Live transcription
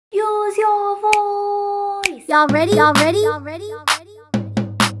Use your voice. Y'all ready? Y'all ready? Y'all ready? Y'all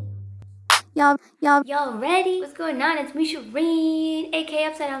ready? Y'all ready? What's going on? It's me, Shereene, aka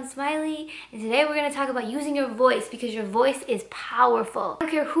Upside Down Smiley, and today we're gonna talk about using your voice because your voice is powerful. I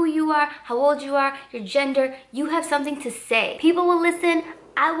don't care who you are, how old you are, your gender, you have something to say. People will listen,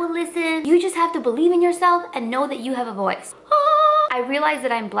 I will listen. You just have to believe in yourself and know that you have a voice. I realize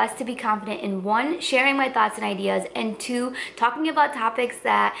that I'm blessed to be confident in one, sharing my thoughts and ideas, and two, talking about topics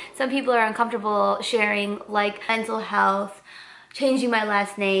that some people are uncomfortable sharing, like mental health, changing my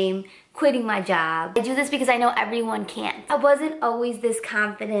last name, quitting my job. I do this because I know everyone can't. I wasn't always this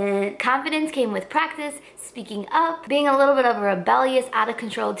confident. Confidence came with practice, speaking up, being a little bit of a rebellious, out of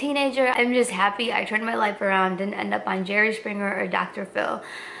control teenager. I'm just happy I turned my life around and end up on Jerry Springer or Dr. Phil.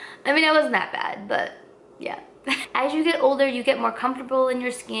 I mean, it wasn't that bad, but yeah. As you get older, you get more comfortable in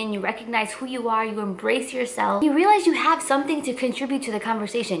your skin, you recognize who you are, you embrace yourself. You realize you have something to contribute to the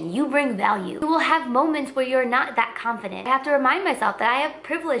conversation. You bring value. You will have moments where you're not that confident. I have to remind myself that I have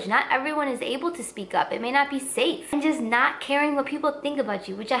privilege. Not everyone is able to speak up. It may not be safe. And just not caring what people think about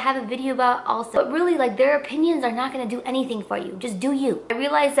you, which I have a video about also. But really, like, their opinions are not gonna do anything for you. Just do you. I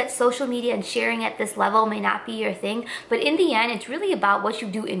realize that social media and sharing at this level may not be your thing, but in the end, it's really about what you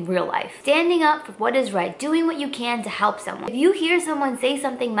do in real life. Standing up for what is right, doing what you can to help someone. If you hear someone say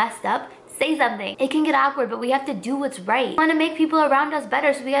something messed up, say something. It can get awkward, but we have to do what's right. We want to make people around us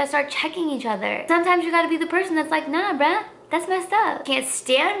better, so we gotta start checking each other. Sometimes you gotta be the person that's like, nah, bruh, that's messed up. Can't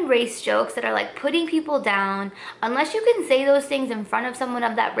stand race jokes that are like putting people down. Unless you can say those things in front of someone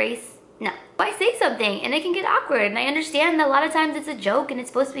of that race, no. Why say something? And it can get awkward. And I understand that a lot of times it's a joke and it's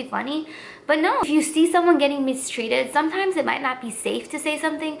supposed to be funny. But no, if you see someone getting mistreated, sometimes it might not be safe to say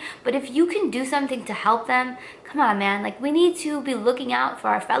something. But if you can do something to help them, come on, man. Like, we need to be looking out for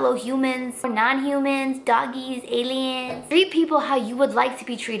our fellow humans, or non-humans, doggies, aliens. Treat people how you would like to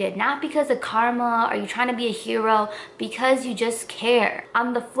be treated. Not because of karma or you trying to be a hero, because you just care.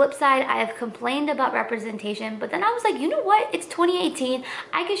 On the flip side, I have complained about representation, but then I was like, you know what? It's 2018.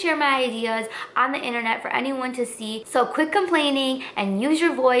 I can share my ideas on the internet for anyone to see. So quit complaining and use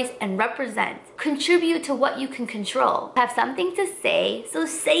your voice and represent. Contribute to what you can control. Have something to say, so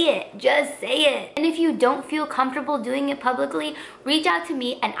say it. Just say it. And if you don't feel comfortable doing it publicly, reach out to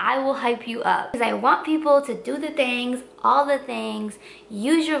me and I will hype you up. Because I want people to do the things, all the things,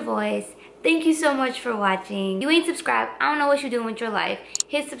 use your voice. Thank you so much for watching. If you ain't subscribed, I don't know what you're doing with your life.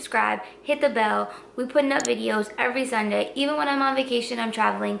 Hit subscribe, hit the bell. We putting up videos every Sunday. Even when I'm on vacation, I'm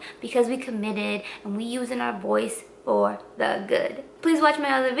traveling, because we committed and we using our voice for the good. Please watch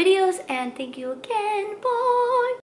my other videos and thank you again. Bye.